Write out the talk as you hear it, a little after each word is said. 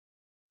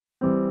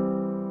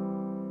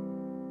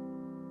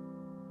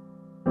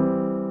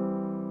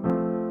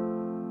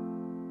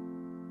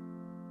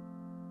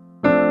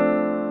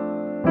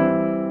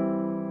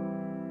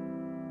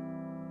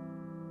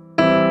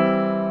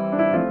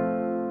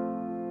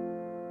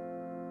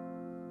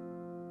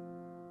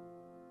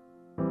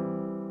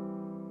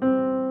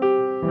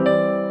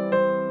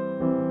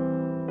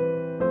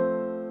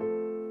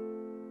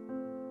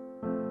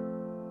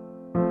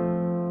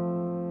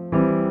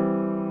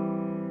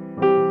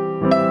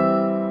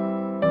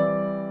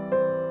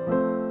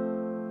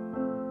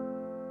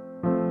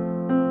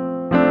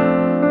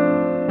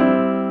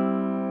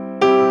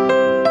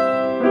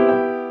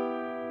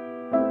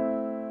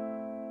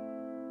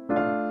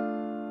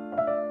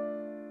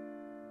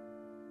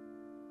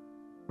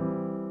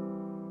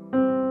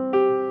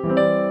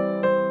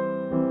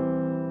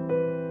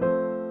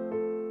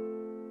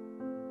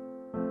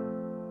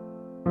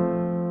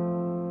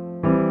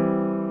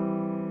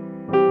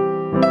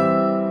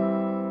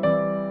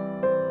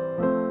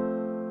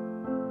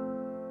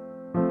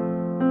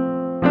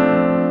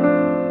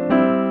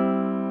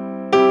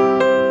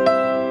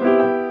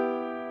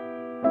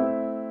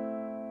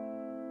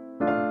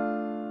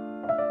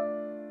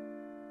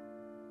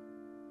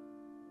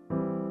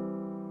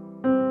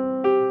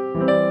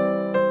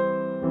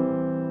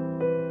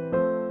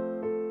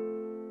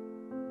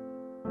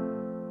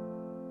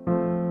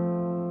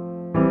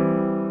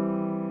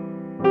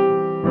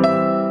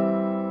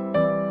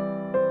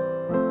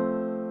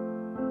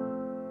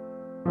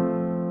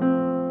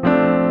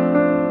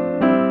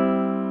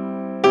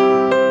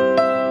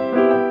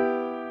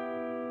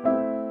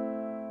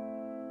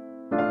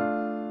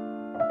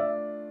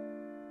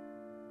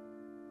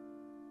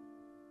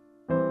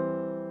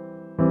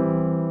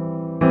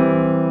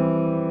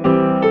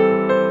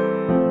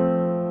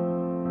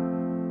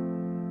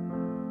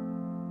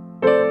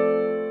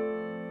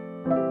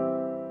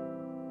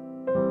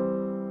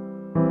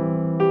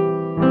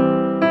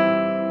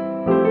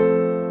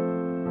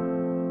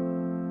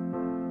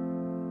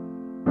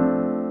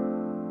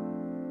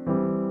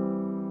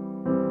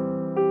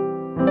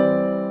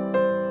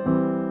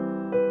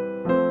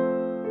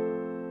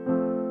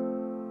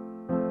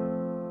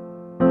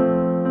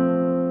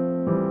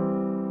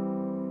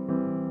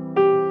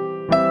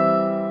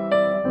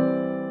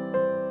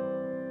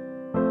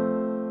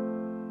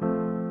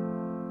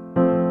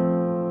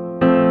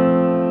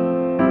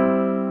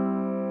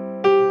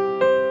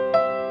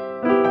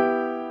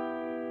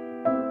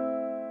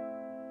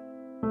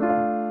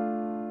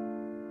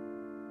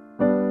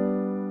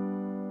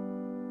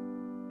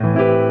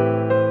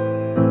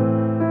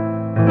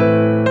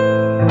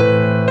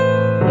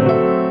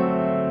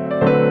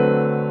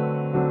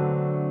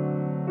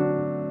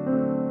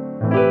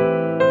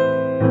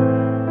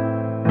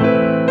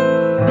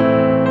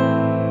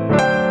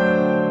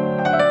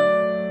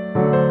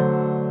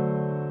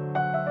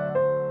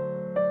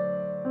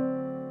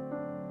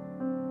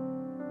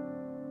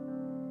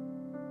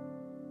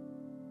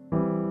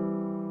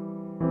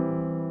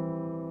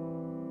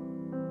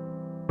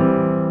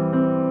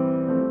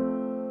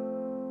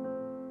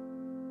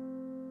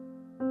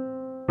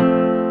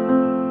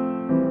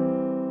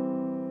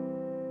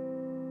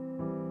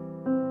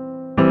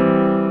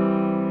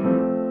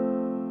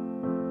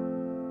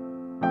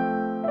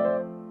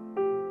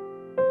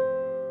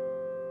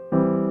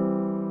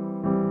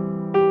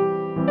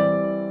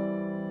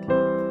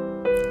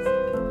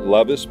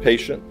Love is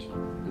patient,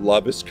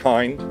 love is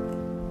kind,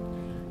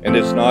 and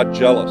is not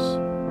jealous.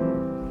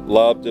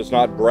 Love does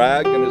not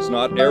brag and is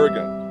not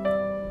arrogant,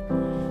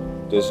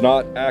 does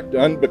not act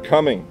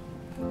unbecoming,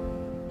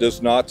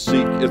 does not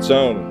seek its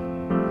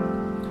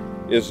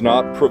own, is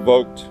not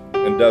provoked,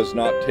 and does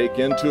not take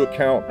into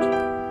account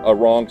a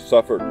wrong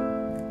suffered,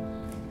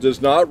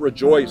 does not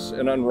rejoice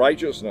in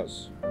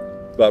unrighteousness,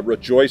 but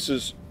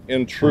rejoices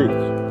in truth,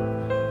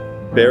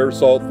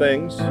 bears all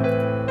things,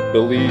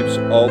 believes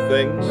all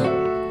things,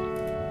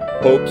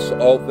 hopes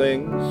all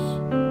things,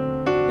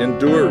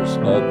 endures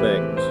all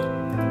things.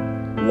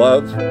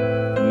 Love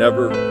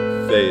never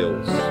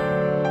fails.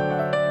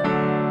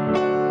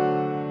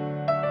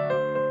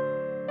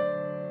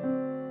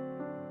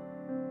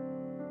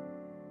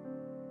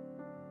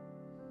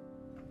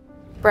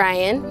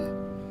 Brian.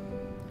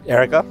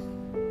 Erica.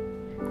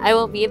 I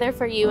will be there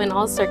for you in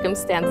all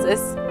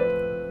circumstances.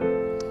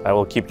 I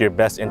will keep your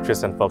best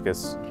interests in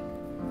focus.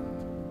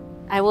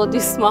 I will do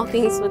small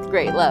things with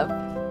great love.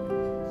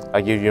 I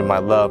give you my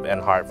love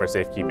and heart for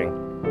safekeeping.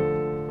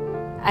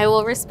 I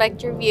will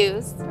respect your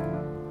views.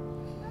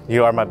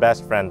 You are my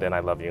best friend and I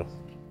love you.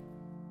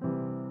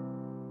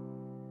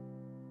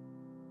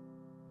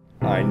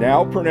 I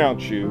now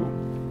pronounce you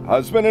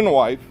husband and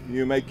wife.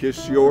 You may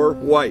kiss your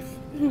wife.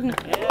 Turn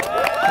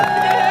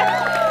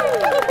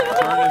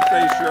and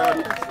face your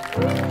audience.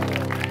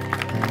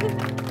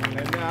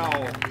 And now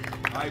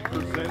I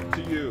present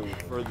to you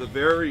for the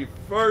very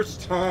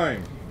first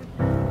time,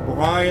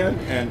 Brian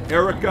and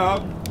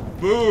Erica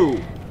Boo.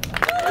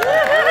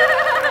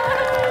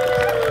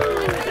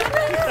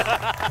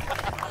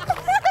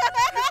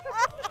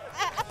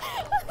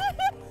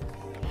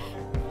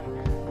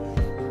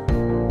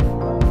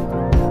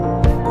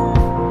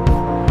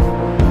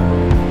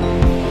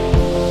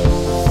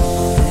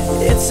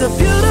 It's a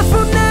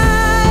beautiful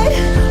night.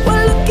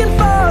 We're looking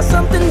for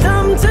something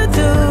dumb to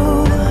do.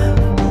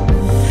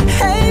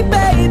 Hey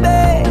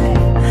baby,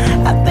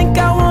 I think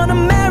I wanna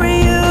marry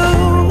you.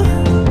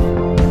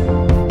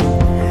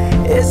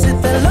 Is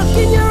it the look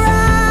in your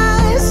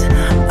eyes,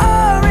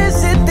 or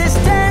is it this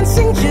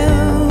dancing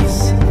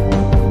juice?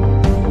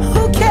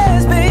 Who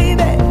cares,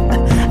 baby?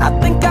 I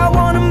think I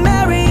wanna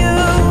marry you.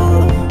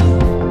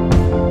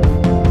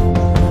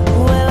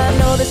 Well, I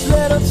know this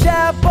little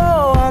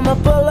chapel on the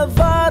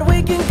boulevard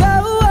we can go.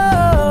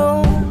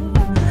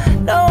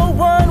 No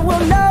one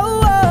will know.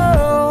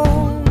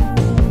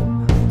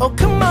 Oh,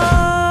 come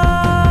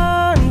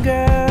on,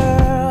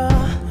 girl.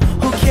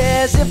 Who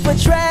cares if we're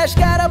trash?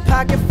 Got a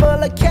pocket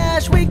full of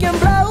cash we can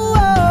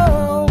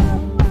blow.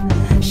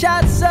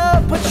 Shots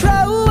of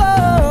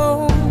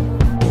Patrol,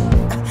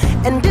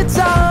 and it's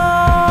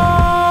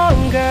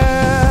on,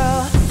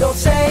 girl. Don't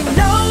say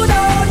no,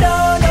 no, no,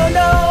 no,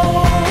 no.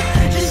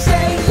 Just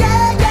say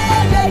yeah,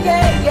 yeah, yeah,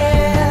 yeah,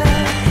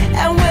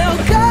 yeah. And we'll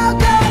go,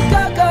 go,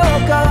 go, go,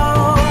 go.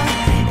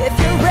 If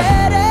you're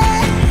ready,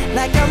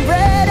 like I'm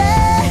ready.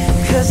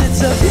 'Cause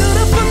it's a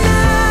beautiful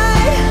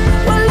night.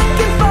 We're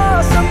looking for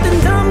something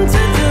dumb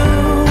to do.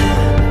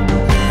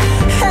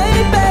 Hey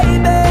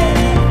baby,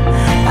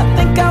 I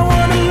think I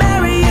wanna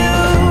marry you.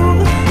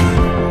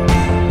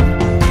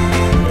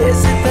 Is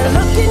it the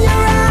look in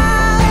your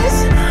eyes,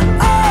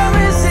 or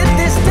is it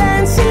this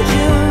dancing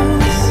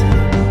juice?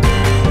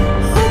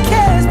 Who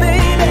cares,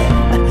 baby?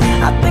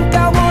 I think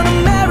I wanna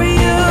marry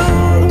you.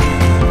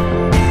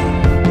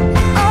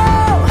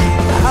 Oh,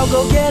 I'll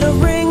go get a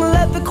ring,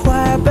 let the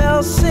choir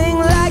bells sing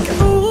like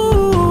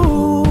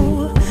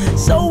ooh.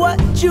 So what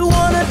you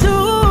wanna do?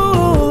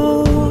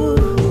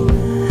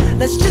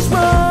 Let's just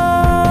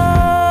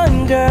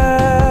run,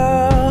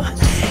 girl.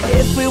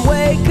 If we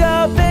wake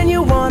up and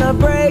you wanna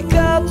break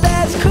up,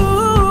 that's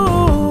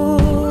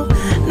cool.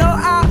 No,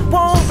 I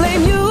won't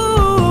blame you.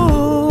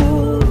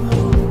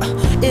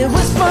 It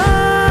was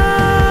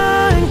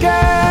fun,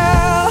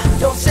 girl.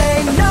 Don't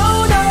say no,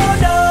 no,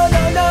 no,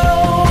 no, no.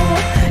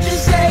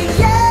 Just say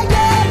yeah,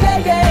 yeah, yeah,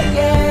 yeah,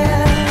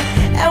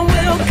 yeah. And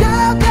we'll go,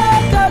 go,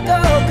 go,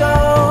 go, go.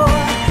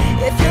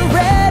 If you're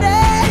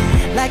ready,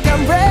 like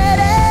I'm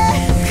ready.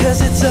 'Cause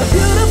it's a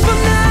beautiful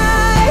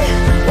night.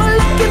 We're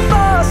looking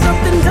for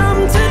something dumb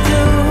to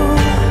do.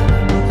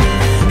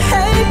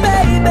 Hey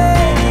baby,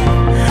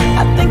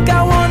 I think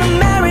I wanna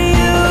marry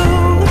you.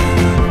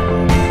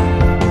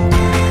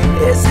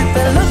 Is it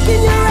the look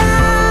in your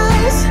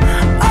eyes,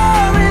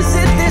 or is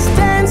it this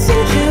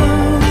dancing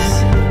juice?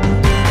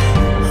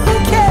 Who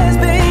cares,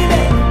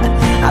 baby?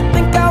 I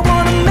think I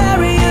wanna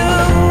marry you.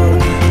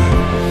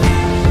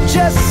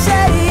 Just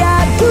say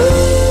I do.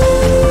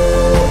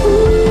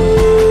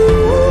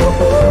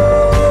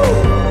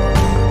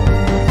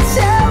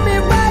 Tell me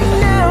right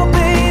now,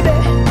 baby.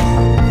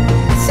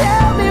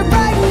 Tell me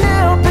right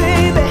now,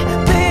 baby.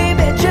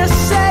 Baby, just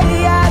say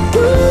I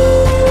do.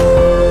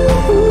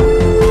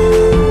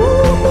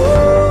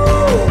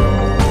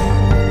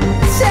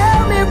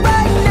 Tell me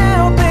right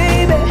now,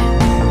 baby.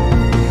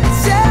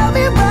 Tell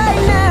me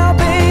right now,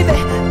 baby.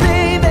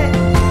 Baby,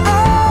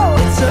 oh,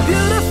 it's a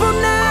beautiful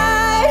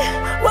night.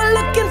 We're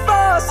looking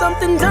for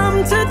something dumb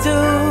to do.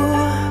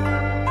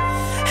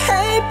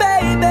 Hey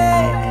baby,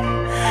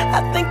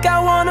 think I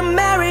wanna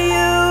marry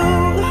you.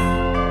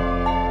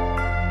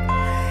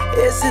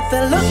 Is it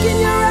the look in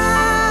your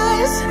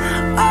eyes,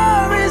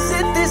 or is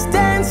it this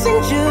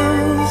dancing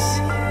juice?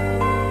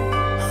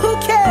 Who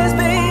cares,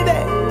 baby?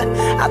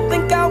 I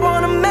think I